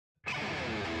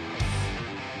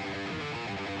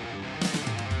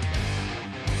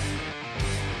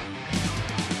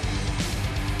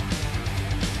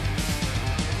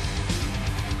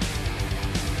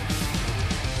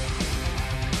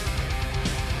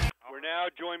We're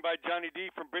now joined by Johnny D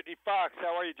from BRITNY FOX.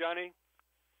 How are you, Johnny?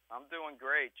 I'm doing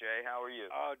great, Jay. How are you?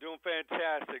 Doing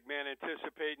fantastic, man.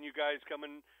 Anticipating you guys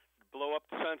coming to blow up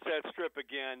the Sunset Strip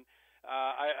again.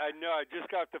 I know I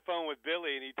just got the phone with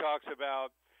Billy, and he talks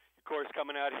about, of course,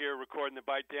 coming out here recording the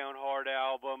Bite Down Hard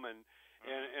album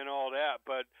and all that.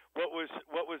 But what was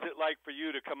it like for you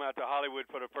to come out to Hollywood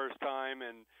for the first time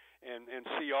and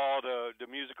see all the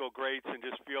musical greats and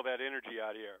just feel that energy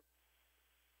out here?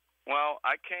 Well,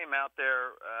 I came out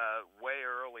there way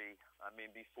early. I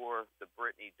mean, before the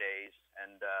Britney days,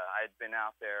 and I had been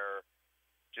out there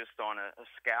just on a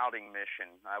scouting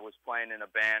mission. I was playing in a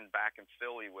band back in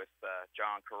Philly with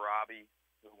John Corabi,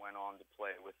 who went on to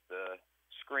play with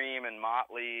Scream and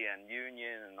Motley and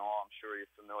Union and all. I'm sure you're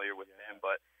familiar with him.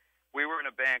 But we were in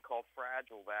a band called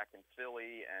Fragile back in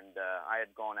Philly, and I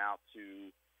had gone out to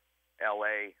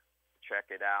L.A.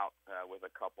 check it out with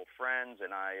a couple friends,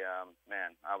 and I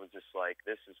was just like,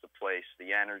 this is the place,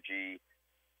 the energy.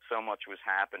 So much was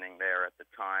happening there at the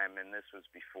time, and this was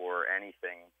before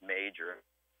anything major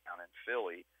down in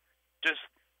Philly, just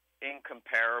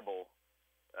incomparable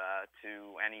to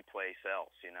any place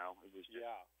else. You know, it was just,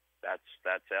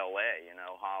 that's L.A. You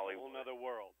know, Hollywood, a whole nother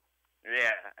world.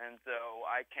 Yeah, and so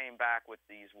I came back with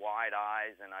these wide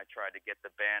eyes, and I tried to get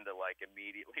the band to like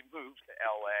immediately move to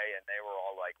L.A., and they were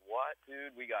all like, "What,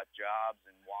 dude? We got jobs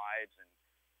and wives and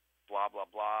blah blah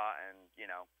blah," and you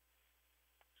know.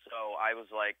 So I was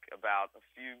like, about a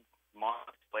few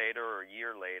months later or a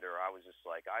year later, I was just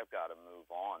like, I've got to move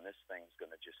on. This thing's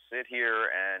going to just sit here,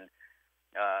 and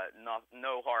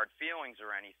no hard feelings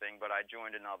or anything, but I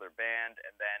joined another band,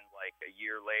 and then like a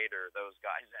year later, those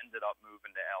guys ended up moving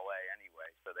to LA anyway,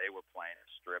 so they were playing the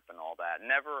Strip and all that.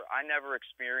 I never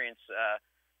experienced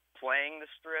playing the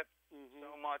Strip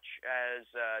so much as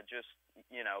just,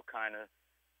 you know, kind of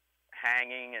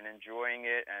hanging and enjoying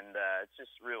it, and it's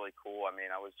just really cool. I mean,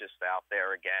 I was just out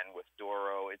there again with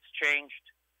DORO. It's changed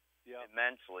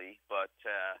immensely, but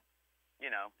you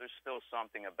know, there's still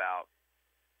something about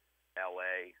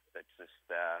LA that's just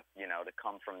you know, to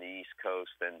come from the East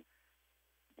Coast, and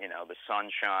you know, the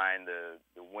sunshine, the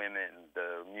women,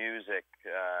 the music,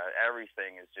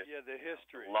 everything is just the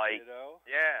history, light. You know?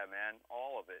 Yeah, man,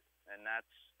 all of it, and that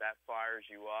fires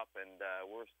you up, and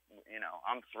you know,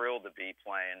 I'm thrilled to be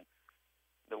playing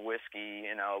the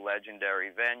Whiskey, you know, legendary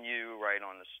venue right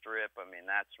on the Strip. I mean,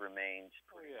 that's remained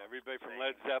pretty everybody from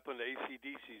Led Zeppelin to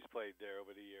AC/DC's played there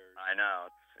over the years. I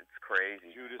know, it's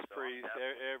crazy. Judas Priest,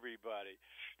 everybody.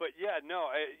 But yeah,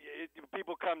 no,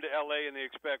 people come to LA and they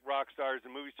expect rock stars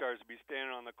and movie stars to be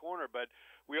standing on the corner, but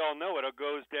we all know it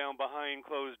goes down behind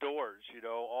closed doors. You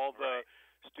know, all the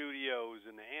studios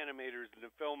and the animators and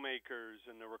the filmmakers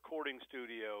and the recording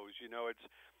studios. You know, it's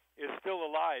still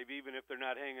alive, even if they're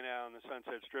not hanging out on the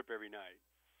Sunset Strip every night.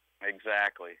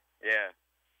 Exactly, yeah.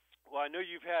 Well, I know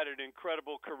you've had an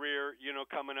incredible career, you know,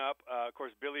 coming up. Of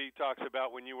course, Billy talks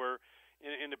about when you were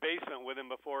in the basement with him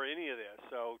before any of this.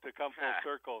 So to come full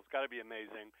circle, it's got to be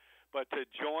amazing. But to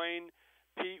join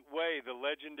Pete Way, the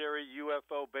legendary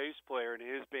UFO bass player, and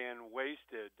his band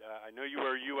Wasted, I know you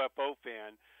were a UFO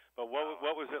fan, but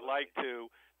what was it like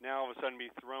to now all of a sudden be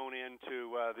thrown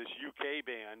into this UK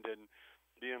band and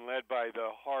being led by the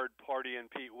hard partying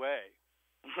Pete Way?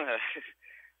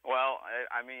 Well,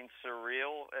 I mean,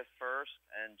 surreal at first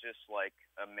and just like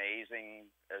amazing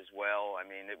as well. I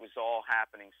mean, it was all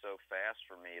happening so fast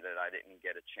for me that I didn't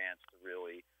get a chance to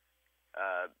really,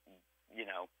 you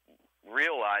know,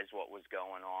 realize what was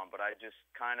going on. But I just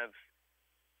kind of,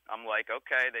 I'm like,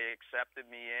 okay, they accepted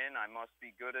me in. I must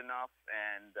be good enough,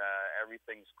 and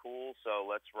everything's cool, so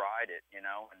let's ride it, you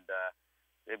know. And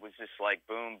it was just like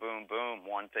boom, boom, boom,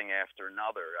 one thing after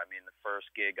another. I mean, the first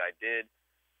gig I did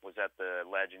was at the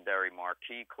legendary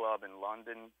Marquee Club in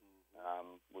London.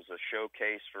 Was a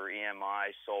showcase for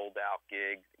EMI, sold-out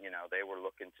gig. You know, they were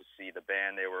looking to see the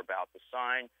band they were about to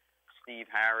sign. Steve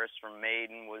Harris from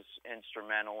Maiden was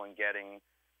instrumental in getting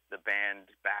the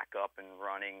band back up and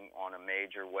running on a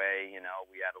major way. You know,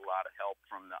 we had a lot of help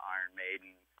from the Iron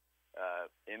Maiden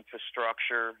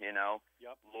infrastructure, you know,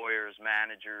 lawyers,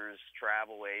 managers,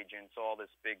 travel agents, all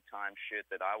this big time shit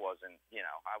that I wasn't, you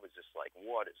know, I was just like,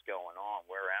 what is going on?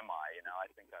 Where am I? You know,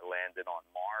 I think I landed on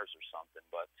Mars or something.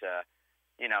 But,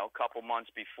 you know, a couple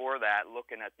months before that,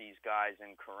 looking at these guys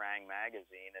in Kerrang!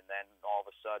 Magazine, and then all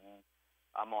of a sudden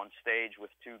I'm on stage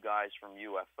with two guys from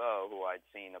UFO who I'd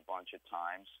seen a bunch of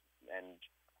times, and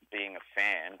being a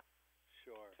fan,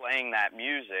 playing that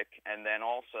music, and then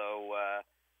also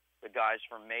the guys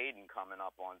from Maiden coming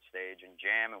up on stage and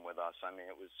jamming with us. I mean,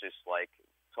 it was just like,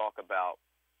 talk about,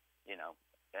 you know,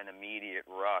 an immediate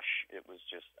rush. It was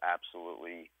just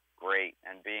absolutely great.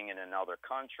 And being in another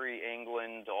country,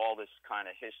 England, all this kind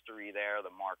of history there, the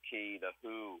Marquee, the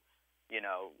Who, you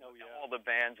know, all the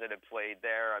bands that had played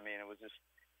there. I mean, it was just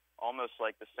almost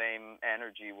like the same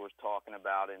energy we're talking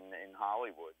about in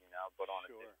Hollywood, you know, but on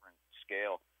a different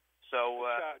scale. So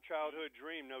childhood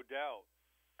dream, no doubt.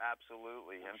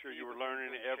 Absolutely. I'm sure you were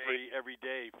learning every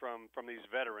day from these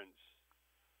veterans.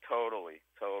 Totally.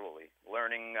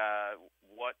 Learning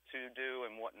what to do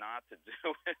and what not to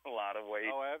do in a lot of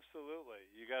ways. Oh, absolutely.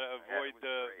 You got to avoid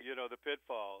the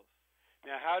pitfalls.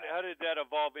 Now, how did that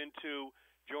evolve into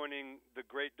joining the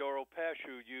great Doro Pesch,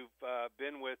 who you've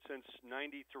been with since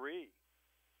 '93?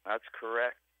 That's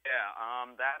correct. Yeah,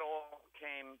 that all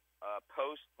came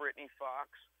post BRITNY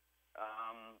FOX.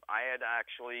 I had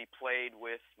actually played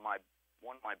with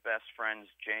one of my best friends,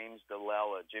 Jimmy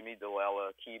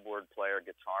DeLella, keyboard player,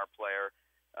 guitar player,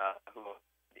 who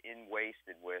in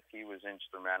Wasted with. He was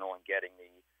instrumental in getting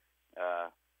me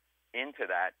into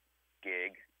that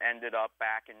gig. Ended up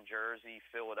back in Jersey,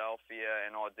 Philadelphia,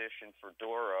 and auditioned for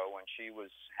Doro when she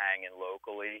was hanging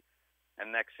locally.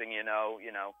 And next thing you know,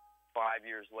 5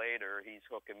 years later, he's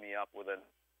hooking me up with an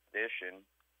audition.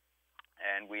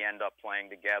 And we end up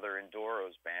playing together in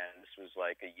Doro's band. This was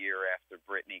like a year after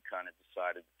Britney kind of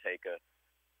decided to take a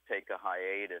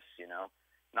hiatus,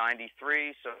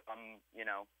 93, so I'm,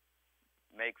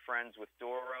 make friends with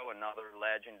Doro, another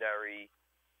legendary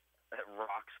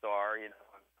rock star,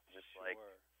 just like,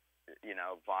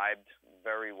 vibed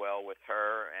very well with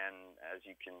her. And as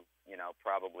you can,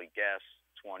 probably guess,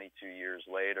 22 years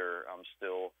later, I'm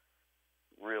still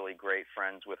really great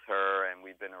friends with her, and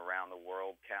we've been around the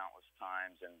world countless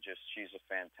times, and just she's a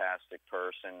fantastic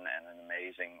person and an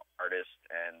amazing artist,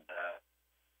 and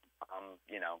I'm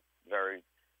very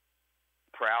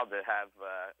proud to have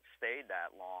stayed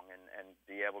that long and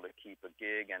be able to keep a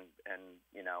gig and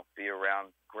be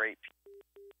around great people,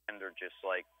 and they're just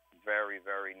like very,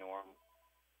 very normal.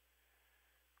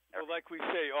 Well, like we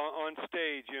say, on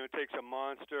stage, it takes a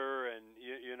monster and,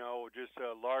 just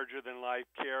a larger-than-life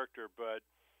character. But,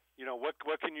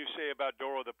 what can you say about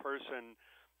Doro, the person,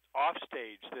 off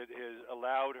stage that has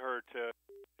allowed her to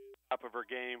top of her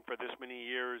game for this many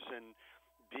years and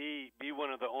be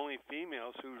one of the only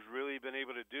females who's really been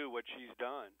able to do what she's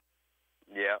done?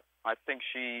 Yeah, I think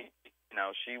she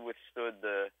withstood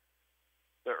the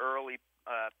early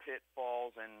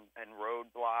pitfalls and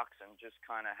roadblocks, and just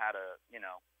kind of had a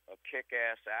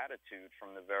kick-ass attitude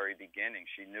from the very beginning.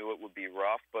 She knew it would be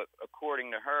rough, but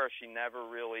according to her, she never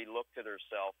really looked at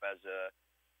herself as a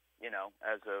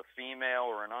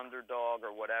female or an underdog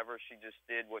or whatever. She just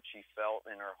did what she felt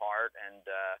in her heart, and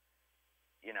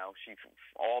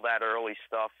all that early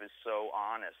stuff is so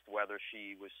honest. Whether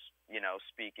she was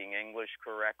speaking English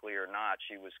correctly or not,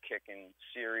 she was kicking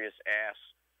serious ass,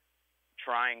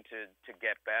 trying to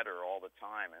get better all the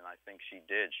time, and I think she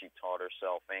did. She taught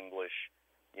herself English.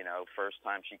 First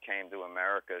time she came to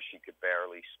America, she could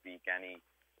barely speak any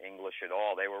English at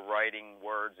all. They were writing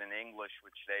words in English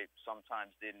which they sometimes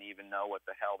didn't even know what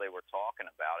the hell they were talking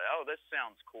about. Oh, this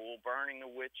sounds cool, burning the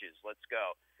witches, let's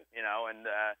go. And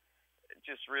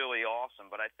just really awesome.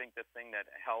 But I think the thing that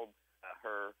held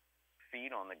her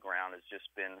feet on the ground has just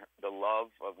been the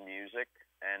love of music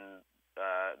and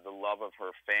the love of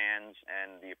her fans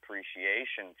and the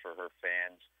appreciation for her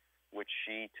fans, which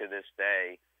she, to this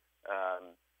day,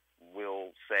 will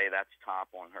say that's top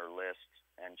on her list,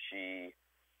 and she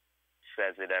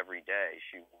says it every day.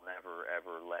 She will never,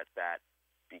 ever let that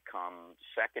become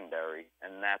secondary,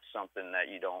 and that's something that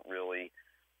you don't really,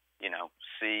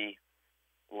 see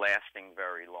lasting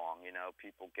very long.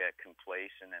 People get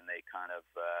complacent and they kind of,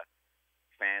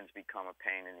 fans become a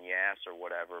pain in the ass or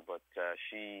whatever, but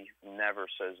she never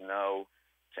says no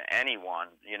to anyone,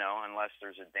 unless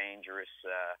there's a dangerous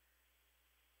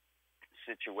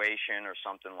situation or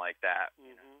something like that.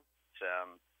 Mm-hmm.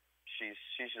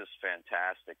 She's just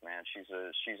fantastic, man. She's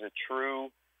a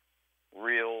true,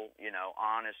 real,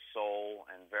 honest soul,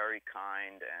 and very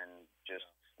kind, and just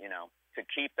to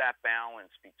keep that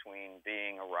balance between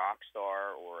being a rock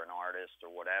star or an artist or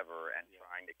whatever, and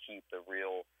trying to keep the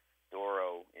real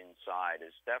Doro inside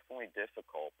is definitely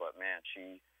difficult. But man,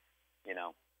 she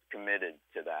committed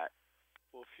to that.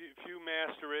 Well, few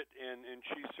master it, and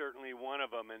she's certainly one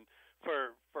of them. And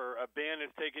for a band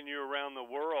that's taken you around the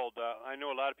world, I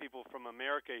know a lot of people from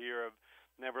America here have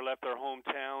never left their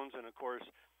hometowns, and of course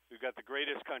we've got the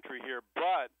greatest country here.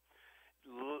 But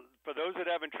for those that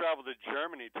haven't traveled to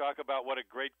Germany, talk about what a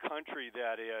great country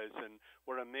that is, and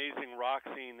what an amazing rock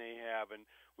scene they have. And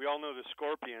we all know the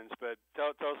Scorpions, but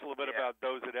tell us a little bit about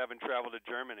those that haven't traveled to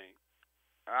Germany.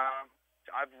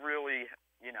 I've really,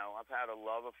 I've had a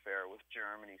love affair with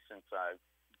Germany since I've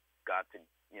got to,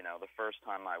 the first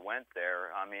time I went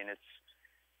there, I mean, it's,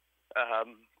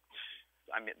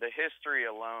 the history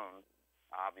alone,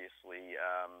 obviously,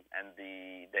 and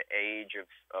the age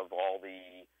of all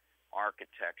the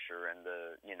architecture and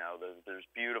there's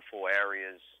beautiful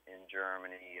areas in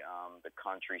Germany, the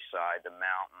countryside, the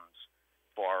mountains,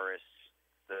 forests,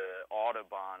 the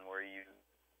autobahn where you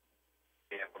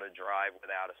be able to drive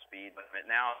without a speed limit.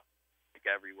 Now, like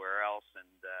everywhere else, and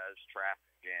there's traffic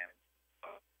jams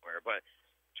everywhere. But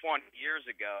 20 years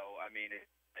ago, I mean, it's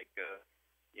like a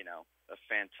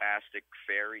fantastic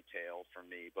fairy tale for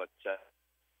me. But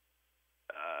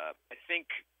I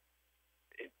think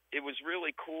it was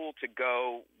really cool to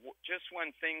go just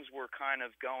when things were kind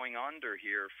of going under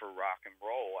here for rock and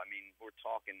roll. I mean, we're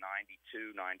talking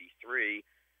 92, 93,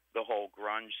 the whole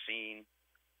grunge scene,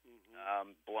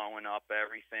 blowing up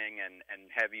everything, and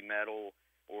heavy metal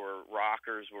or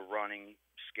rockers were running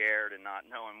scared and not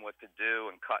knowing what to do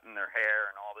and cutting their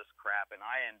hair and all this crap. And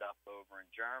I end up over in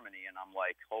Germany, and I'm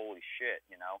like, holy shit,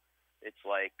 it's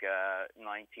like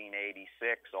 1986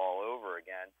 all over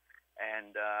again.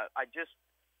 And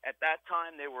at that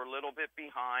time, they were a little bit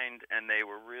behind, and they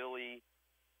were really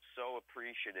so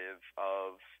appreciative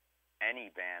of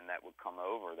any band that would come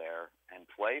over there and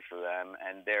play for them.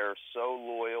 And they're so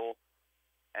loyal.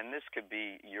 And this could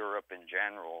be Europe in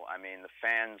general. I mean, the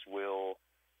fans will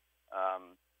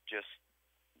just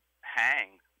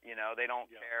hang. They don't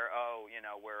care.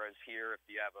 Whereas here, if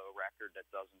you have a record that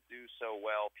doesn't do so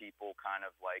well, people kind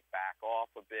of like back off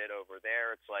a bit. Over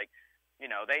there, it's like,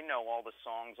 they know all the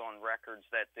songs on records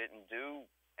that didn't do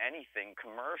anything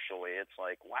commercially. It's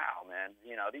like, wow, man,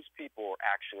 these people are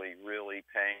actually really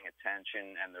paying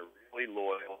attention, and they're really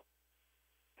loyal.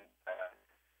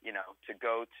 To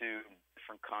go to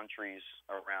different countries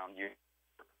around you.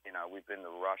 We've been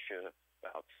to Russia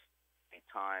about 8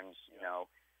 times,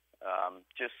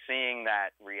 just seeing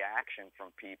that reaction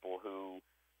from people who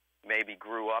maybe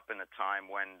grew up in a time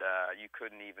when you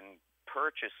couldn't even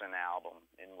purchase an album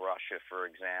in Russia, for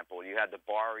example. You had to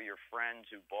borrow your friends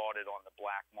who bought it on the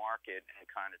black market and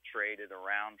kind of trade it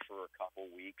around for a couple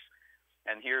weeks.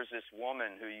 And here's this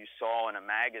woman who you saw in a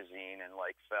magazine and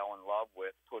like fell in love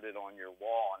with, put it on your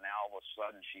wall, and now all of a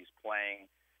sudden she's playing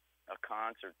a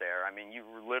concert there. I mean, you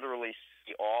literally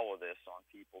see all of this on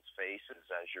people's faces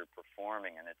as you're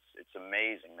performing, and it's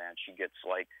amazing, man. She gets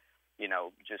like,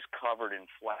 just covered in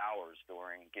flowers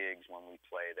during gigs when we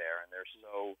play there, and they're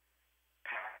so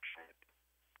passionate.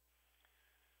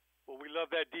 Well, we love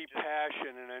that deep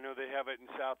passion, and I know they have it in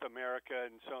South America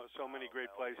and so many great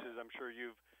places. I'm sure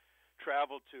you've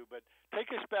traveled to, but take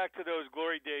us back to those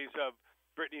glory days of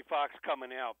Britny Fox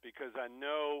coming out, because I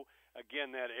know,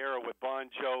 again, that era with Bon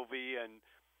Jovi and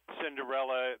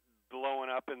Cinderella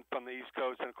blowing up from the East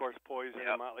Coast, and of course Poison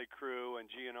and Motley Crue and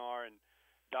GNR and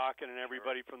Dokken and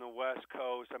everybody from the West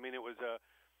Coast. I mean, it was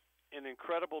an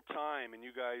incredible time, and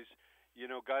you guys,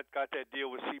 got that deal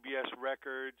with CBS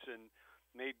Records and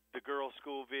made the Girls'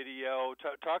 School video.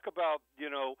 Talk about,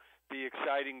 the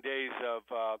exciting days of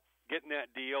getting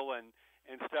that deal and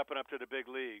stepping up to the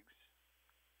big leagues.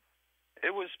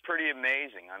 It was pretty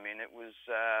amazing. I mean, it was,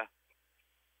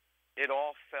 it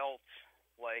all felt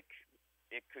like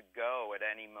it could go at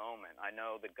any moment. I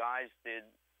know the guys did,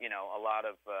 a lot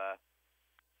of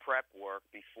prep work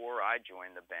before I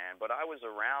joined the band, but I was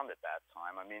around at that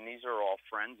time. I mean, these are all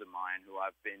friends of mine who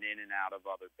I've been in and out of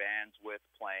other bands with,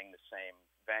 playing the same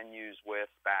venues with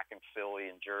back in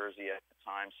Philly and Jersey at the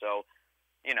time. So,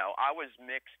 I was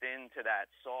mixed into that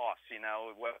sauce,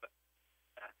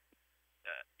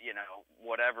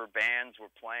 whatever bands were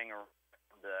playing around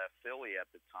Philly at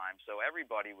the time. So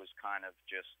everybody was kind of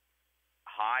just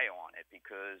high on it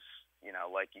because,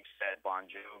 like you said, Bon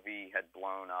Jovi had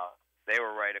blown up. They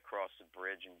were right across the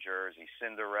bridge in Jersey.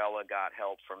 Cinderella got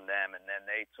help from them, and then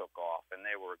they took off, and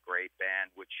they were a great band,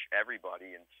 which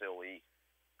everybody in Philly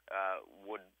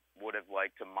would have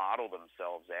liked to model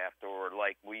themselves after, or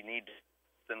like, we need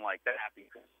something like that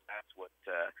because that's what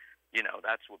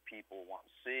that's what people want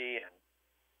to see. And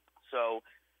so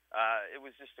it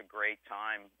was just a great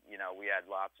time. We had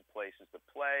lots of places to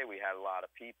play. We had a lot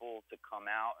of people to come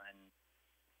out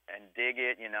and dig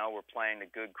it. We're playing to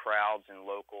good crowds in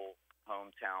local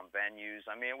hometown venues.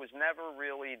 I mean, it was never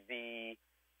really the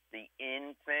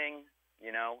in thing.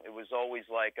 It was always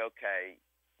like, okay,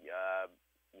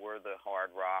 we're the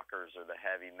hard rockers or the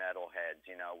heavy metal heads.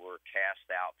 We're cast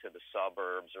out to the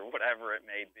suburbs or whatever it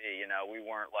may be. We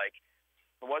weren't like,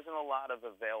 there wasn't a lot of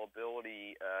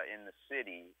availability in the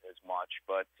city as much,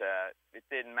 but it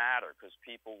didn't matter because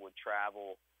people would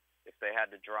travel if they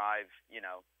had to drive,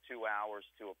 2 hours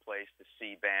to a place to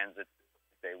see bands, that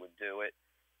they would do it.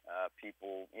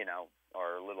 People, you know,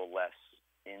 are a little less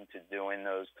into doing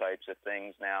those types of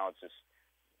things now. It's just,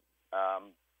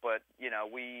 but you know,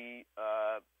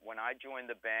 when I joined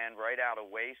the band right out of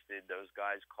Wasted, those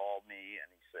guys called me and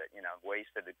he said, you know,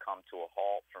 Wasted had come to a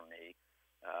halt for me.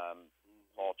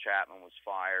 Paul Chapman was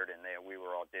fired, and we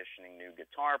were auditioning new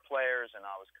guitar players, and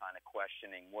I was kind of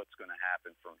questioning what's going to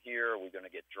happen from here. Are we going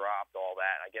to get dropped? All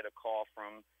that. I get a call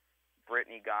from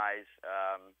BRITNY guys.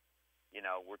 You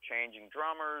know, we're changing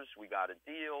drummers. We got a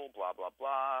deal. Blah blah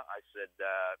blah. I said,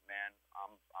 man,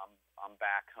 I'm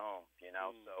back home. You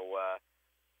know, so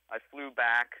I flew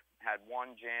back, had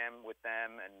one jam with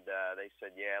them, and they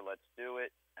said, yeah, let's do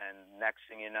it. And next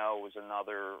thing you know, it was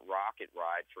another rocket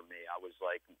ride for me. I was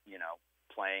like, you know,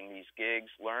 playing these gigs,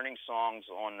 learning songs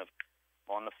on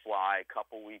the fly. A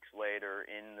couple weeks later,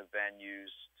 in the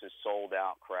venues to sold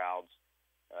out crowds,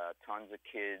 tons of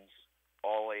kids,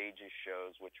 all ages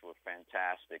shows, which were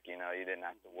fantastic. You know, you didn't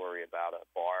have to worry about a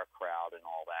bar crowd and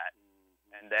all that.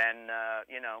 And then,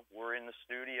 you know, we're in the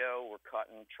studio, we're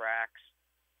cutting tracks.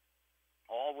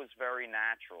 All was very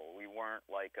natural. We weren't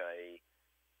like a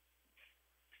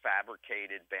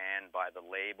fabricated band by the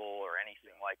label or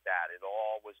anything like that. It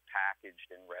all was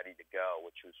packaged and ready to go,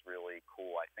 which was really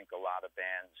cool. I think a lot of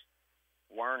bands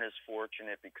weren't as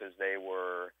fortunate because they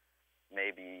were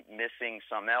maybe missing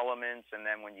some elements, and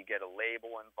then when you get a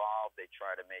label involved, they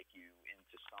try to make you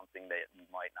into something that you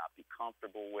might not be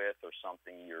comfortable with or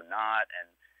something you're not, and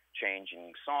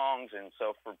changing songs. And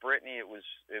so for BRITNY, it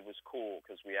was cool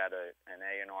because we had an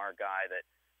A&R guy that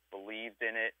believed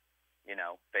in it. You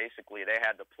know, basically they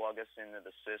had to plug us into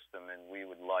the system and we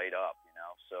would light up, you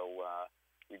know. So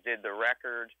we did the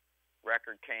record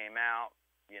came out,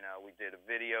 you know, we did a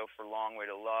video for Long Way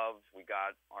to Love. We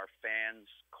got our fans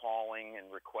calling and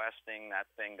requesting. That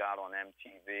thing got on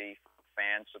MTV for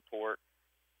fan support.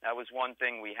 That was one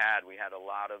thing we had. We had a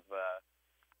lot of,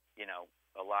 you know,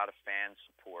 a lot of fan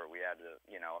support. We had a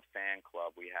fan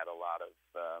club. We had a lot of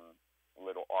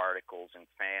little articles and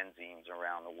fanzines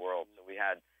around the world. So we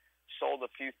had sold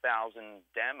a few thousand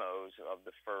demos of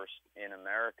the first In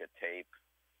America tape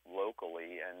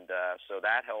locally, and so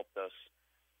that helped us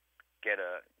get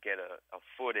a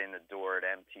foot in the door at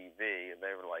MTV.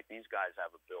 They were like, these guys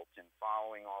have a built-in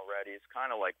following already. It's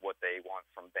kind of like what they want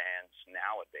from bands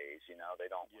nowadays. You know, they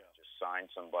don't want to just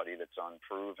sign somebody that's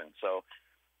unproven. So,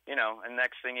 you know, and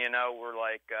next thing you know, we're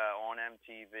like on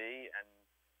MTV, and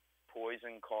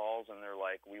Poison calls, and they're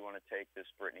like, we want to take this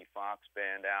BRITNY FOX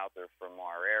band out. They're from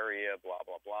our area, blah,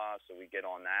 blah, blah. So we get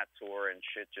on that tour, and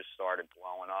shit just started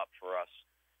blowing up for us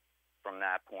from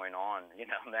that point on. You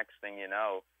know, next thing you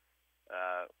know,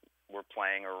 we're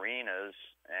playing arenas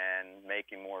and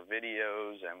making more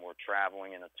videos, and we're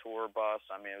traveling in a tour bus.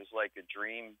 I mean, it was like a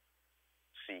dream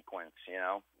sequence, you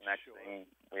know. Next thing,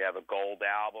 we have a gold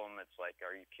album. It's like,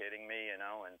 are you kidding me, you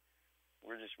know? And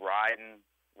we're just riding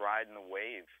the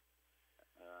wave.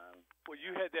 Well,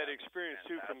 you had that experience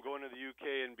too from going to the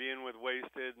UK and being with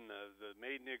Wasted and the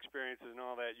Maiden experiences and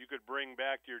all that. You could bring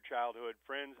back your childhood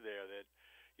friends there. That,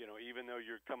 you know, even though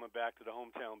you're coming back to the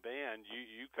hometown band,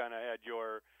 you kind of had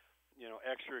your, you know,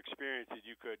 extra experience that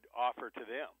you could offer to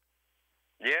them.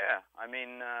 Yeah, I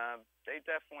mean, they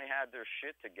definitely had their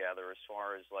shit together as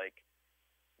far as like,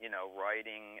 you know,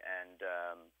 writing and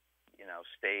you know,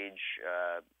 stage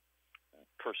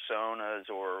personas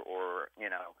or you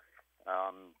know.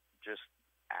 Just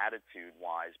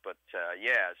attitude-wise, but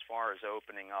yeah, as far as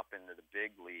opening up into the big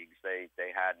leagues, they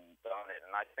hadn't done it,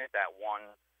 and I think that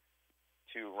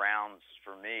 1-2 rounds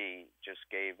for me just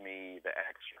gave me the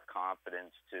extra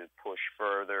confidence to push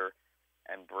further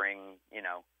and bring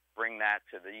that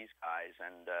to these guys,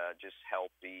 and just help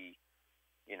be,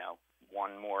 you know,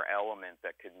 one more element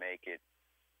that could make it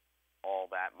all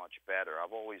that much better.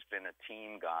 I've always been a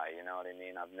team guy, you know what I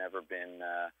mean? I've never been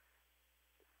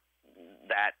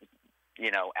that,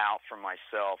 you know, out for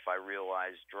myself. I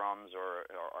realize drums are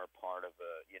part of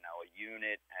a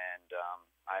unit, and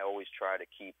I always try to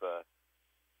keep a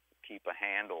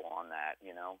handle on that,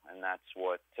 you know, and that's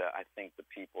what I think the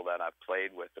people that I've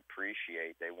played with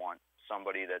appreciate. They want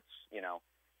somebody that's, you know,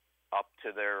 up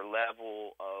to their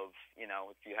level of, you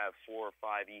know, if you have 4 or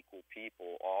 5 equal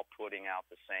people all putting out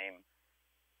the same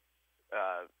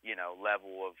you know,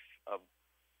 level of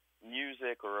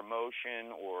music or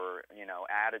emotion or, you know,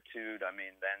 attitude, I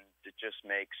mean, then it just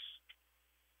makes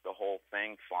the whole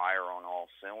thing fire on all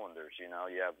cylinders. You know,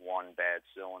 you have one bad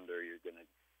cylinder, you're going to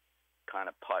kind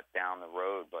of putt down the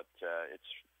road. But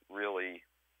it's really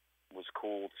was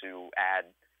cool to add,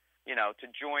 you know, to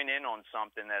join in on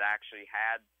something that actually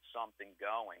had something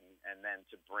going, and then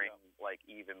to bring like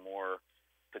even more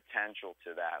potential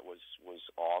to that was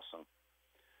awesome.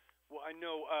 Well, I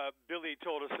know Billy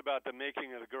told us about the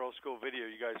making of the girls' school video.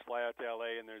 You guys fly out to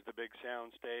L.A. and there's the big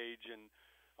sound stage and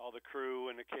all the crew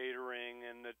and the catering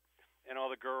and all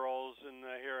the girls and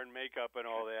the hair and makeup and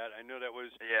all that. I know that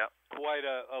was quite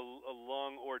a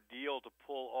long ordeal to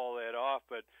pull all that off.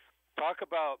 But talk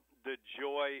about the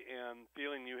joy and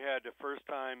feeling you had the first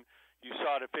time you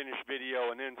saw the finished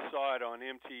video and then saw it on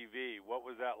MTV. What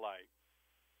was that like?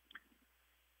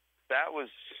 That was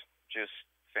just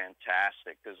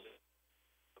fantastic because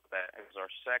that was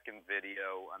our second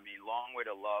video. I mean, Long Way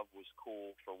to Love was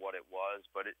cool for what it was,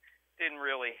 but it didn't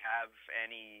really have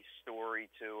any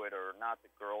story to it, or not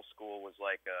that girls' school was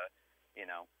like a, you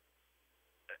know,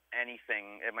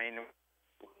 anything. I mean, it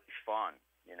was fun,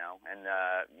 you know, and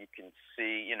you can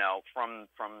see, you know, from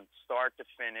start to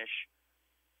finish,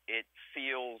 it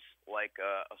feels like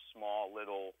a small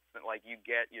little, like you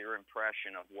get your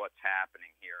impression of what's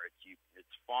happening here.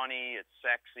 It's funny, it's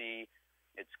sexy,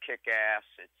 it's kick-ass,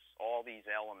 it's all these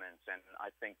elements, and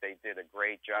I think they did a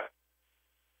great job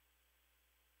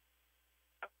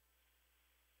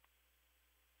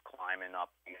climbing up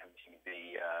the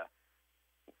MTV,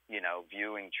 you know,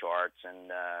 viewing charts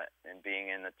and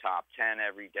being in the top 10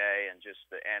 every day, and just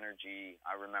the energy.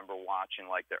 I remember watching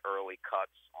like the early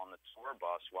cuts on the tour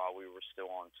bus while we were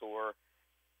still on tour,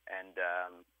 and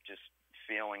just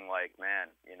feeling like,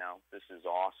 man, you know, this is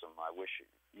awesome. I wish,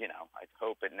 you know, I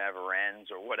hope it never ends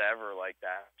or whatever like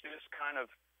that. Just kind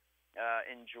of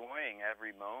enjoying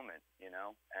every moment, you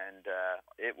know, and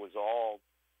it was all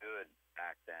good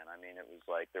back then. I mean, it was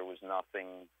like there was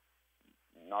nothing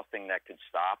that could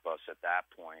stop us at that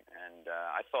point. And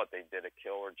I thought they did a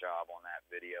killer job on that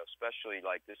video, especially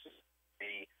like this is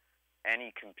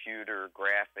any computer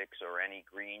graphics or any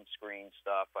green screen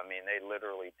stuff. I mean, they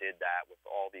literally did that with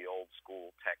all the old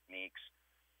school techniques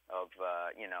of,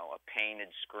 you know, a painted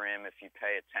scrim. If you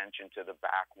pay attention to the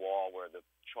back wall where the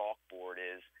chalkboard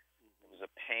is, it was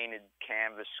a painted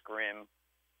canvas scrim,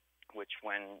 which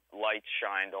when lights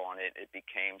shined on it, it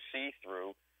became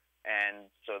see-through. And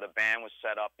so the band was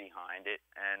set up behind it,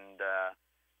 and,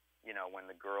 you know, when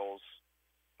the girls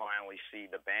finally see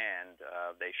the band,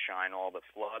 they shine all the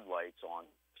floodlights on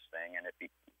this thing, and it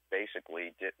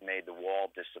basically made the wall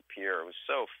disappear. It was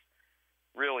so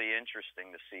really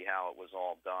interesting to see how it was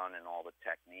all done and all the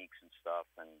techniques and stuff.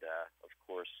 And, of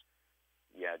course,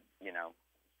 you had, you know,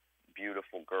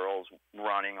 beautiful girls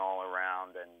running all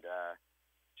around, and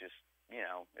just, you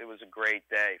know, it was a great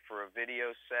day. For a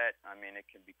video set, I mean, it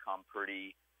can become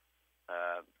pretty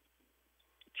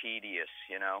tedious,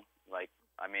 you know? Like,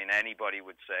 I mean, anybody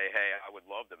would say, hey, I would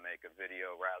love to make a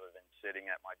video rather than sitting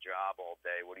at my job all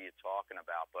day. What are you talking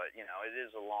about? But, you know, it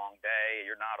is a long day.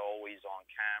 You're not always on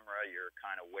camera. You're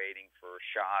kind of waiting for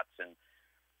shots and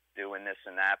doing this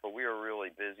and that. But we were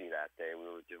really busy that day. We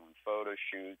were doing photo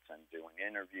shoots and doing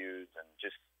interviews and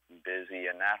just busy.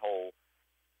 And that whole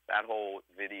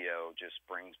video just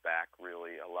brings back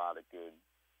really a lot of good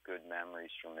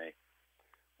memories for me.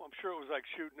 Well, I'm sure it was like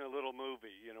shooting a little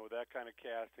movie, you know, with that kind of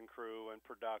cast and crew and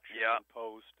production and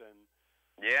post and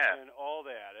all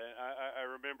that. And I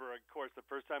remember, of course, the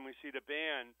first time we see the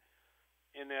band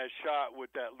in that shot with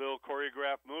that little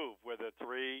choreographed move where the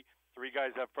three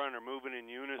guys up front are moving in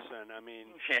unison. I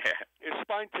mean, it's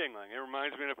spine tingling. It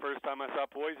reminds me of the first time I saw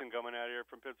Poison coming out here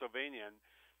from Pennsylvania. And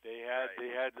they had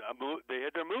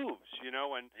their moves, you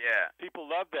know, and people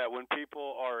love that when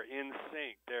people are in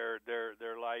sync. They're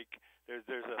like there's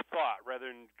a thought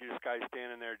rather than just guys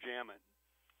standing there jamming.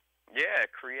 Yeah,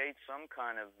 it creates some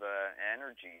kind of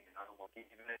energy. You know,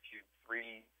 even if you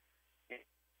three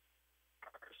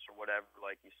or whatever,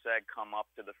 like you said, come up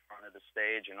to the front of the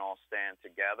stage and all stand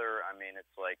together. I mean,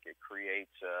 it's like it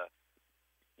creates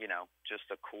you know, just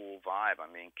a cool vibe. I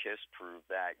mean, Kiss proved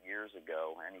that years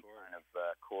ago. Any kind of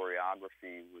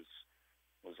choreography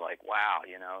was like, wow,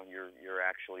 you know, you're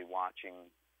actually watching,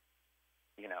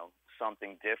 you know,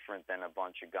 something different than a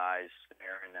bunch of guys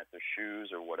staring at their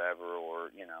shoes or whatever, or,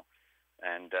 you know,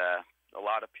 and a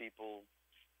lot of people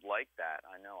like that.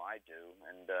 I know I do,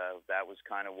 and that was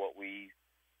kind of what we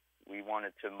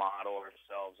wanted to model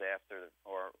ourselves after,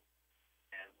 or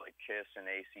bands like Kiss and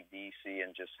AC/DC,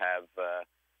 and just have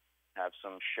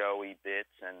some showy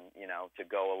bits, and, you know, to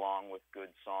go along with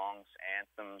good songs,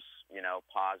 anthems, you know,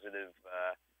 positive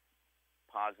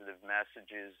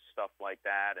messages, stuff like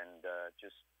that. And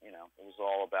just, you know, it was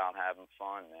all about having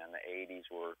fun, man. The 80s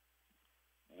were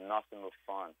nothing but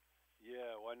fun.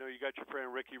 Yeah, well, I know you got your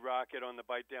friend Ricky Rocket on the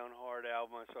Bite Down Hard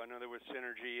album, so I know there was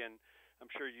synergy, and I'm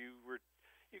sure you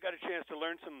got a chance to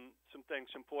learn some things,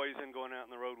 some Poison, going out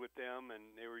on the road with them,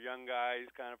 and they were young guys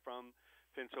kind of from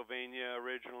Pennsylvania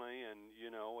originally, and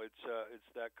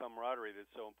it's that camaraderie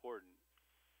that's so important.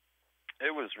 It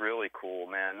was really cool,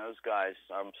 man. Those guys,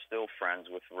 I'm still friends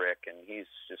with Rick, and he's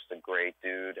just a great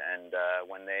dude. And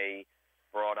when they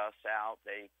brought us out,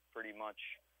 they pretty much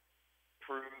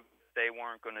proved they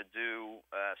weren't going to do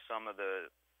some of the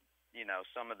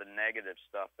negative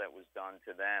stuff that was done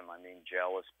to them. I mean,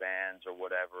 jealous bands or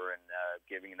whatever, and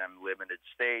giving them limited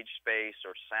stage space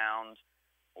or sound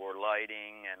or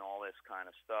lighting and all this kind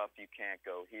of stuff. You can't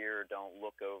go here, don't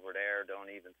look over there,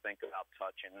 don't even think about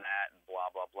touching that, and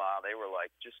blah, blah, blah. They were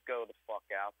like, just go the fuck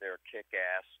out there, kick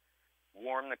ass,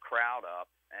 warm the crowd up,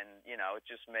 and, it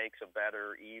just makes a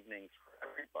better evening for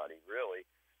everybody, really.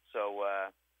 So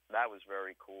that was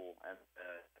very cool. And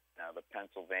the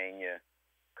Pennsylvania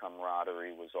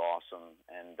camaraderie was awesome.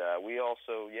 And we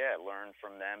also, learned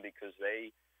from them because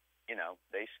they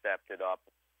stepped it up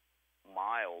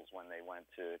miles when they went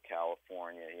to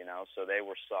California, so they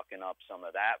were sucking up some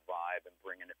of that vibe and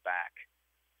bringing it back,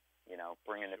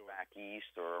 bringing it back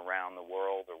east or around the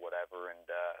world or whatever. And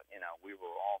we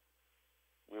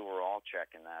were all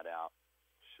checking that out.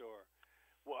 Sure.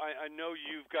 Well, I know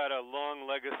you've got a long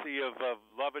legacy of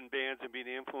loving bands and being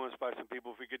influenced by some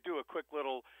people. If we could do a quick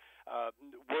little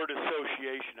word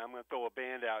association, I'm going to throw a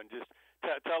band out and just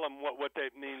tell them what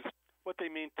they mean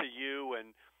to you,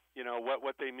 and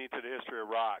what they mean to the history of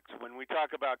rock. So when we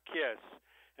talk about Kiss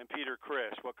and Peter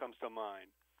Criss, what comes to mind?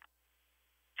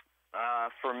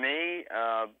 For me,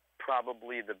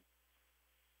 probably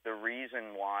the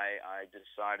reason why I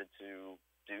decided to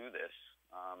do this,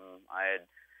 I had,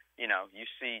 you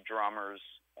see drummers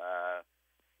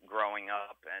growing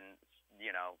up, and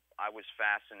I was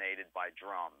fascinated by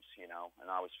drums, and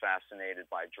I was fascinated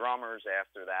by drummers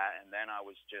after that, and then I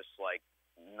was just like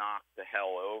knocked the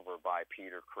hell over by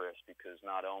Peter Criss, because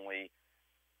not only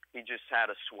he just had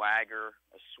a swagger,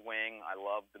 a swing. I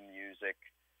loved the music.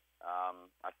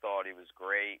 I thought he was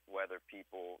great. Whether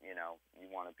people, you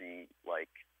want to be like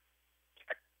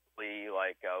technically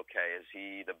like, okay, is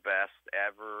he the best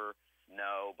ever?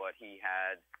 No, but he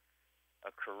had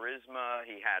a charisma.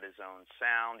 He had his own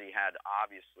sound. He had,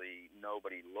 obviously,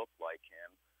 nobody looked like him.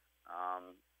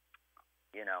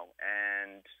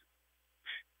 And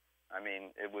I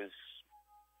mean, it was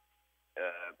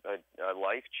a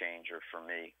life changer for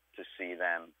me to see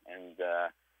them, and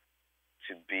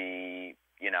to be,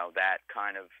 that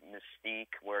kind of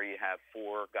mystique where you have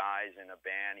four guys in a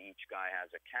band, each guy has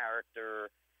a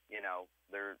character.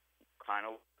 They're kind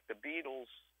of like the Beatles,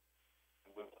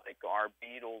 like our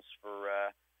Beatles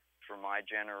for my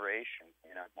generation.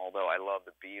 Although I love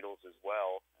the Beatles as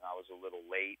well, and I was a little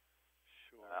late.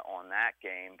 Sure. On that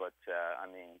game, but I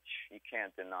mean, you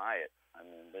can't deny it. I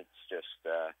mean, it's just.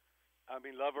 I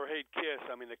mean, love or hate Kiss.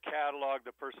 I mean, the catalog,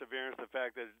 the perseverance, the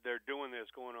fact that they're doing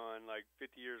this going on like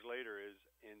 50 years later is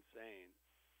insane.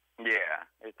 Yeah,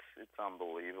 it's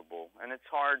unbelievable, and it's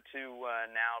hard to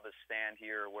now to stand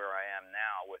here where I am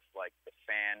now with like the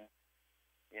fan.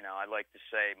 I like to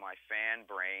say my fan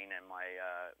brain and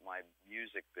my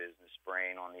music business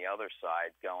brain on the other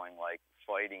side going like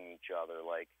fighting each other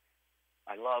like.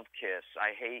 I love Kiss.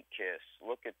 I hate Kiss.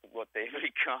 Look at what they've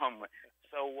become.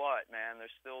 So what, man?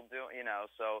 They're still doing,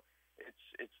 so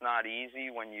it's not easy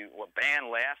when a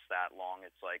band lasts that long.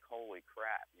 It's like, holy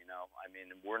crap, I mean,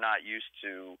 we're not used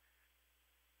to,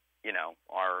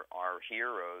 our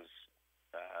heroes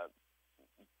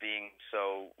being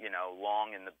so,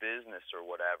 long in the business or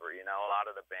whatever. A lot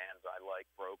of the bands I like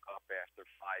broke up after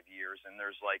 5 years, and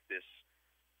there's like this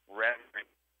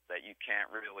reverence that you can't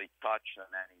really touch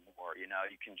them anymore.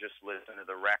 You can just listen to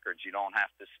the records. You don't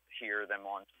have to hear them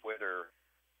on Twitter,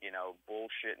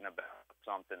 bullshitting about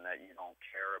something that you don't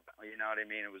care about. You know what I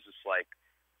mean? It was just like,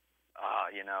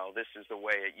 this is the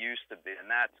way it used to be, and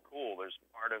that's cool. There's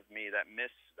part of me that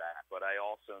misses that, but I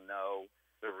also know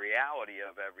the reality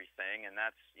of everything, and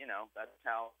that's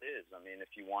how it is. I mean,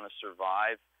 if you want to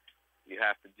survive, you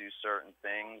have to do certain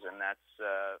things, and that's,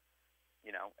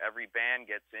 every band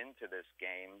gets into this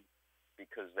game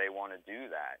because they want to do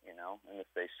that, and if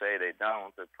they say they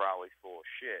don't, they're probably full of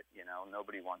shit.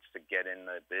 Nobody wants to get in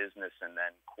the business and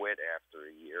then quit after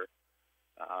a year.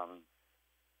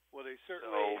 Well, they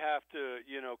certainly have to,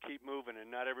 keep moving, and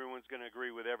not everyone's going to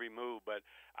agree with every move. But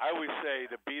I always say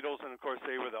the Beatles, and of course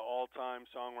they were the all-time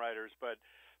songwriters, but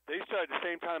they started at the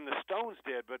same time the Stones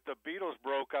did. But the Beatles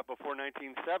broke up before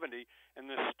 1970, and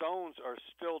the Stones are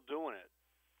still doing it.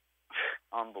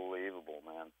 Unbelievable,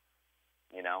 man.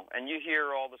 And you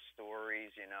hear all the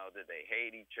stories, that they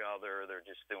hate each other, they're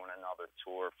just doing another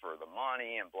tour for the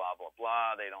money and blah, blah,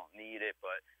 blah, they don't need it,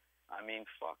 but, I mean,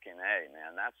 fucking A,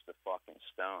 man, that's the fucking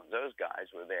Stones. Those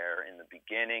guys were there in the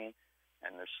beginning,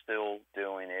 and they're still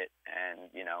doing it. And,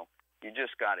 you know, you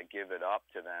just got to give it up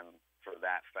to them for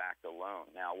that fact alone.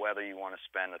 Now, whether you want to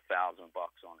spend $1,000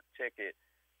 on a ticket,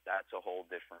 that's a whole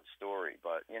different story.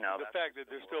 But, you know, the fact that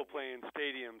they're still playing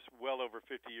stadiums well over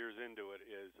 50 years into it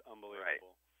is unbelievable. Right.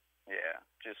 Yeah,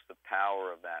 just the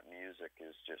power of that music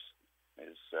is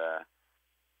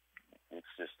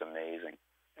it's just amazing.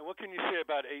 And what can you say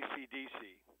about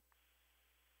AC/DC?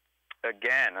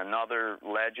 Again, another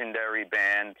legendary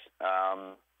band,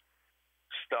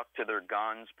 stuck to their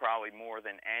guns probably more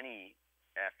than any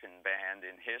effing band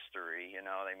in history. You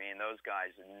know what I mean? Those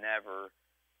guys never,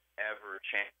 ever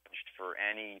changed for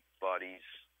anybody's,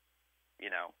 you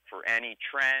know, for any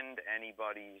trend,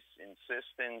 anybody's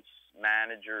insistence,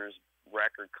 managers,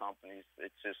 record companies.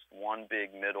 It's just one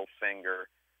big middle finger.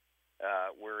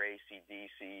 We're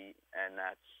AC/DC, and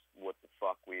that's what the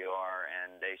fuck we are.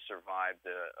 And they survived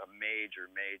a major,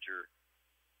 major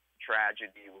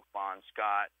tragedy with Bon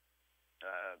Scott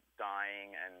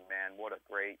dying. And man, what a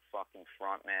great fucking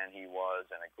frontman he was,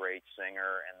 and a great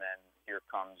singer. And then here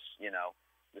comes, you know,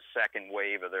 the second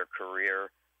wave of their career,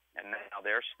 and now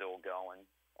they're still going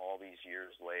all these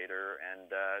years later. And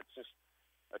it's just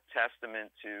a testament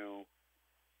to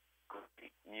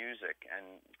great music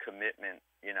and commitment,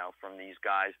 you know, from these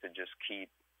guys to just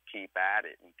keep at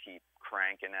it and keep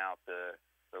cranking out the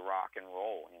rock and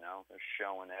roll. You know, they're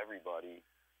showing everybody,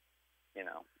 you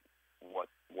know,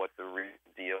 what the real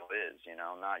deal is. You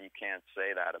know, you can't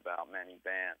say that about many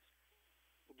bands.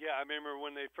 Yeah, I remember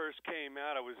when they first came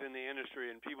out, I was in the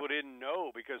industry, and people didn't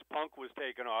know because punk was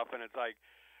taking off, and it's like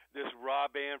this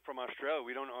raw band from Australia.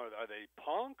 We don't know, are they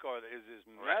punk, or is this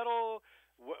metal?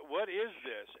 What is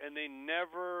this? And they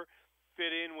never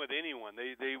fit in with anyone.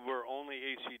 They were only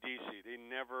AC/DC. They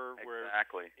never were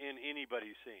in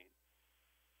anybody's scene.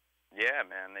 Yeah,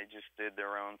 man, they just did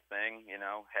their own thing, you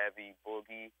know, heavy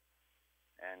boogie,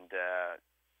 and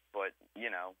but, you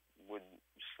know, would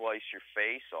slice your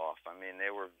face off. I mean, they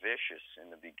were vicious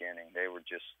in the beginning. They were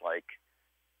just like,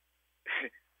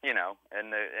 you know,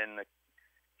 and the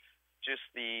just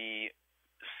the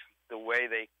way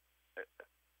they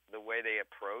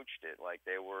approached it, like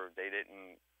they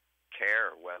didn't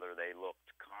care whether they looked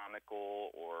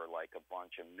comical or like a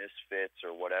bunch of misfits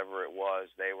or whatever it was.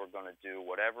 They were going to do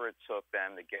whatever it took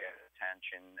them to get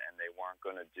attention, and they weren't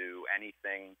going to do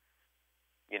anything,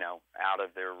 you know, out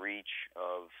of their reach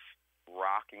of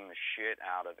rocking the shit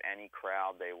out of any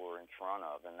crowd they were in front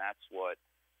of. And that's what,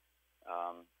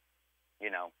 you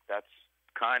know, that's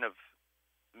kind of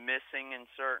missing in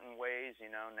certain ways. You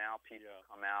know, now people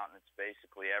come out and it's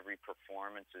basically every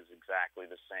performance is exactly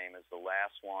the same as the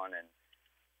last one. And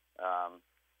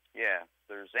yeah,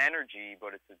 there's energy,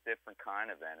 but it's a different kind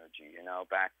of energy. You know,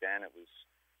 back then it was,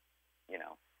 you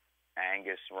know,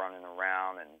 Angus running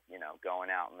around and, you know, going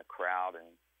out in the crowd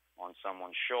and on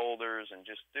someone's shoulders and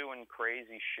just doing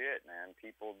crazy shit, man.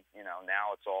 People, you know,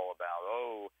 now it's all about,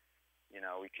 oh, you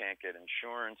know, we can't get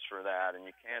insurance for that, and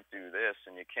you can't do this,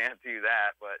 and you can't do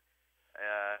that. But,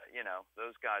 you know,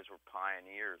 those guys were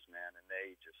pioneers, man, and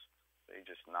they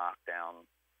just knocked down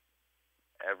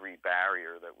every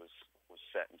barrier that was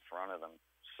set in front of them.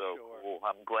 So cool.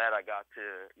 I'm glad I got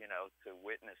to, you know, to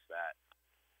witness that.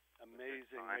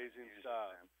 Amazing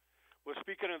stuff. Man. Well,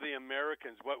 speaking of the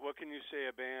Americans, what can you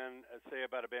say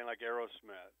about a band like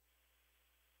Aerosmith?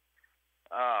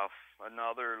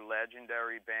 Another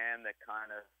legendary band that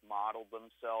kind of modeled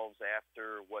themselves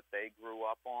after what they grew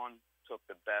up on, took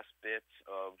the best bits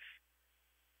of,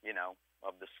 you know,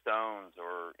 of the Stones,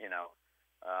 or, you know,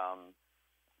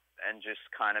 and just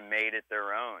kind of made it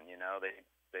their own. You know,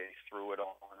 they threw it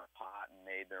all in a pot and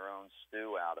made their own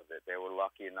stew out of it. They were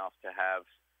lucky enough to have,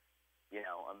 you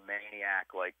know, a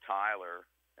maniac like Tyler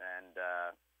and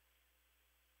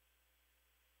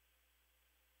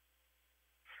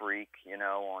freak, you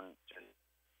know,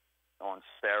 on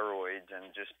steroids, and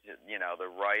just, you know, the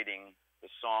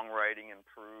songwriting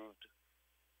improved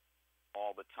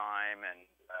all the time. And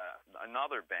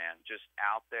another band just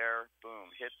out there,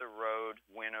 boom, hit the road,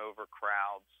 win over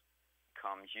crowds,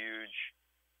 become huge,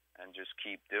 and just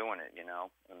keep doing it, you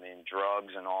know. I mean,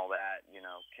 drugs and all that, you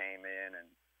know, came in,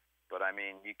 but I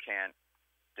mean, you can't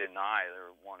deny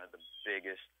they're one of the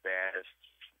biggest, baddest,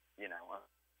 you know,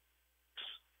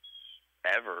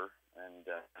 ever. And,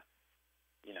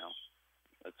 you know,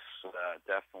 it's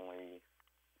definitely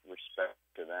respect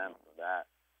to them for that.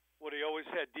 Well, they always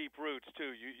had deep roots,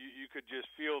 too. You could just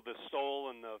feel the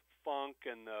soul and the funk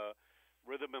and the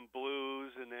rhythm and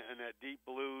blues and that deep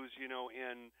blues, you know,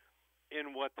 in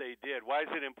what they did. Why is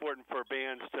it important for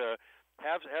bands to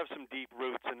have some deep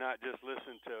roots and not just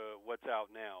listen to what's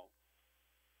out now?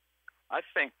 I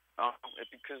think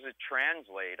Because it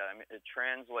translates. I mean, it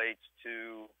translates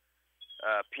to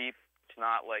people. It's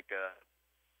not like a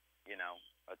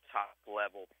top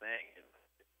level thing. It's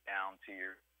down to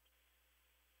your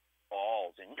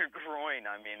balls and your groin.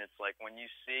 I mean, it's like when you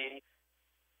see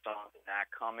something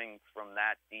that coming from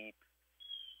that deep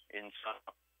in some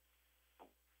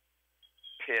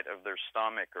pit of their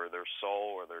stomach or their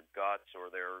soul or their guts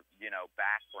or their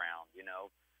background.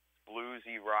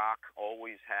 Bluesy rock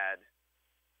always had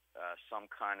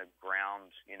some kind of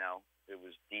ground. It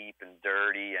was deep and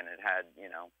dirty, and it had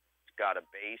it's got a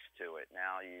bass to it.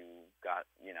 Now you got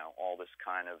all this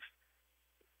kind of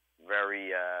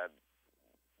very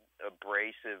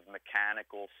abrasive,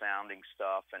 mechanical sounding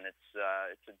stuff, and it's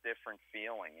a different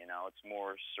feeling. It's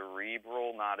more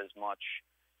cerebral, not as much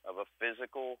of a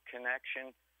physical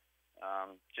connection.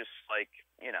 Just like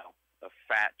a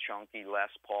fat, chunky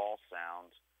Les Paul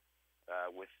sound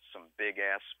with some big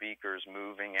ass speakers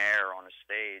moving air on a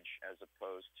stage, as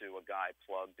opposed to a guy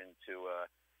plugged into a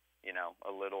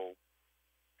little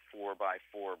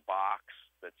 4x4 box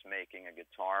that's making a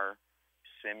guitar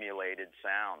simulated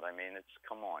sound. I mean,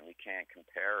 come on, you can't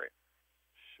compare it.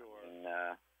 Sure.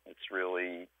 And it's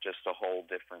really just a whole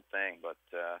different thing. But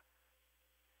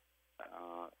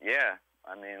yeah,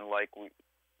 I mean, like we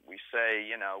say,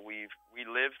 we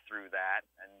lived through that,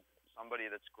 and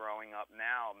somebody that's growing up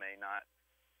now may not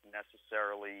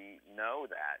necessarily know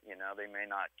that. They may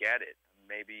not get it.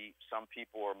 Maybe some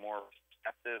people are more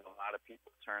receptive. A lot of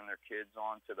people turn their kids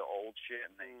on to the old shit,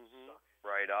 and they suck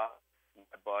right up.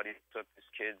 My buddy took his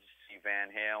kids to see Van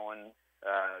Halen,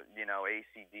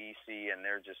 AC/DC, and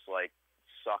they're just like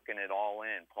sucking it all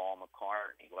in. Paul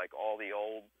McCartney, like all the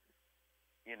old,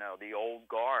 the old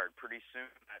guard. Pretty soon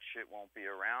that shit won't be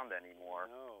around anymore.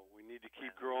 No, we need to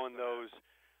keep growing those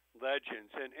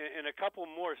legends. And a couple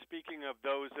more, speaking of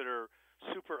those that are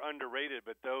super underrated,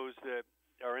 but those that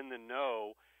are in the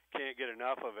know can't get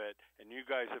enough of it, and you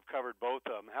guys have covered both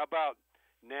of them. How about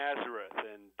Nazareth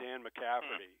and Dan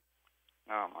McCafferty?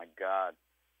 Oh my God,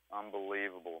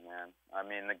 unbelievable, man! I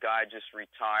mean, the guy just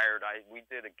retired. We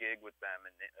did a gig with them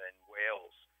in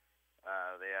Wales.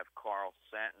 They have Carl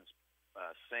Sentence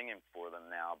singing for them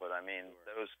now, but I mean,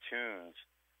 those tunes,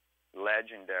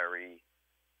 legendary.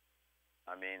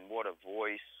 I mean, what a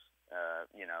voice!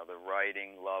 The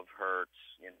writing, Love Hurts.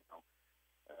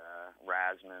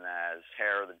 Razmanaz,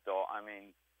 Hair of the Dog. I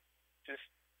mean, just.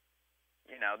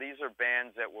 These are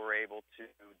bands that were able to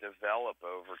develop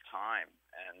over time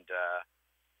and,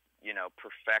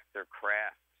 perfect their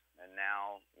craft. And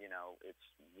now, it's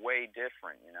way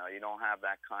different. You don't have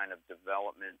that kind of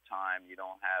development time.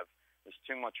 There's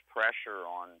too much pressure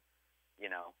on,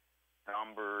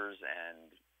 numbers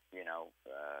and,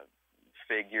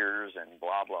 figures and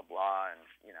blah, blah, blah. And,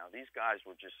 these guys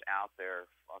were just out there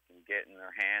fucking getting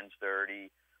their hands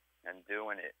dirty and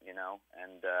doing it,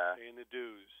 and paying the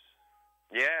dues.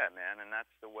 Yeah, man, and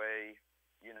that's the way,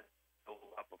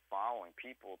 build up a following.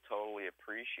 People totally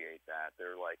appreciate that.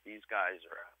 They're like, these guys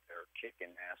are out there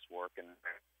kicking ass, working,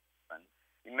 and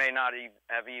you may not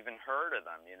have even heard of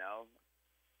them,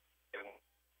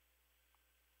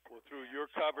 Well, through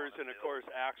your covers and, of course,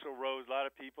 Axl Rose, a lot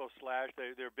of people, Slash,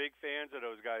 they're big fans of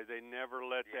those guys. They never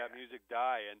let that music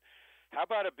die. And how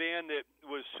about a band that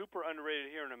was super underrated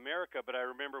here in America, but I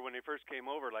remember when they first came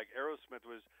over, like Aerosmith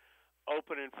was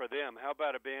opening for them. How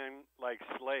about a band like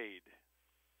Slade?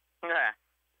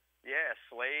 Yeah,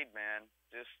 Slade, man.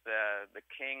 Just the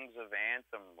kings of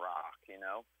anthem rock,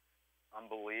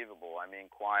 Unbelievable. I mean,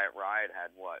 Quiet Riot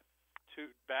had what? Two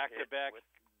back-to-back hits,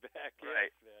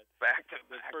 man.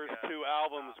 Back-to-back. The first two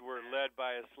albums were led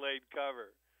by a Slade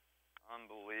cover.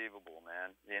 Unbelievable,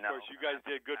 man. Of course, you guys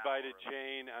did Goodbye to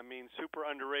Jane. I mean, super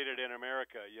underrated in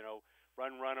America,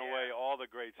 Run, Runaway, all the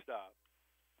great stuff.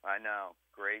 I know,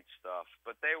 great stuff.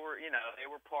 But they were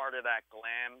part of that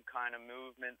glam kind of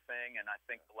movement thing, and I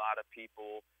think a lot of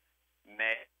people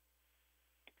may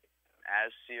as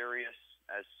serious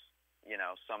as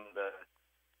some of the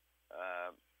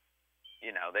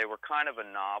they were kind of a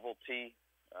novelty,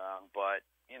 but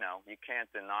you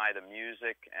can't deny the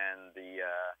music, and the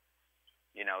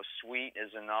Sweet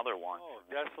is another one. Oh,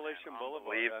 Desolation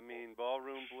Boulevard. I mean,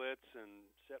 Ballroom Blitz and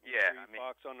Set Me Free,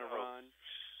 Fox on the Run.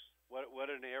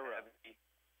 What an era. Heavy,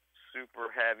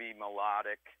 super heavy,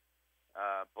 melodic.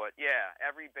 But yeah,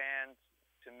 every band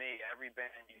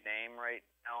you name right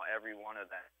now, every one of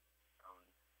them,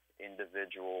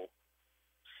 individual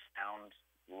sound,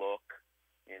 look,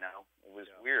 it was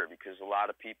weird because a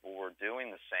lot of people were doing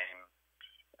the same,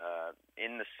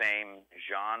 in the same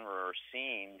genre or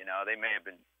scene, they may have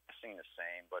been dressing the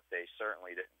same, but they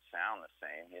certainly didn't sound the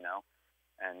same,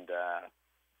 and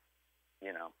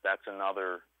that's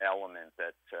another element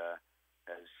that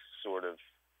has sort of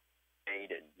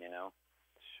aided,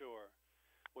 Sure.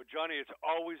 Well, Johnny, it's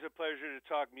always a pleasure to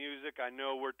talk music. I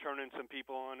know we're turning some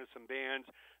people on to some bands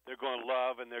they're going to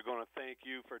love, and they're going to thank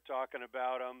you for talking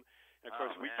about them. And, of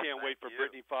course, we can't wait for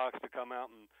BRITNY FOX to come out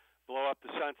and blow up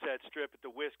the Sunset Strip at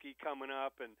the Whiskey coming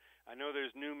up. And I know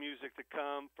there's new music to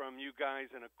come from you guys.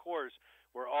 And, of course,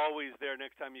 we're always there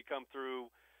next time you come through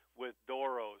with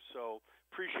DORO. So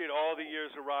appreciate all the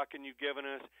years of rocking you've given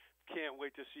us. Can't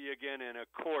wait to see you again. And, of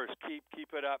course,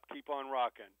 keep it up. Keep on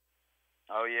rocking.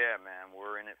 Oh, yeah, man.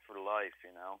 We're in it for life,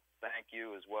 Thank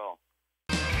you as well.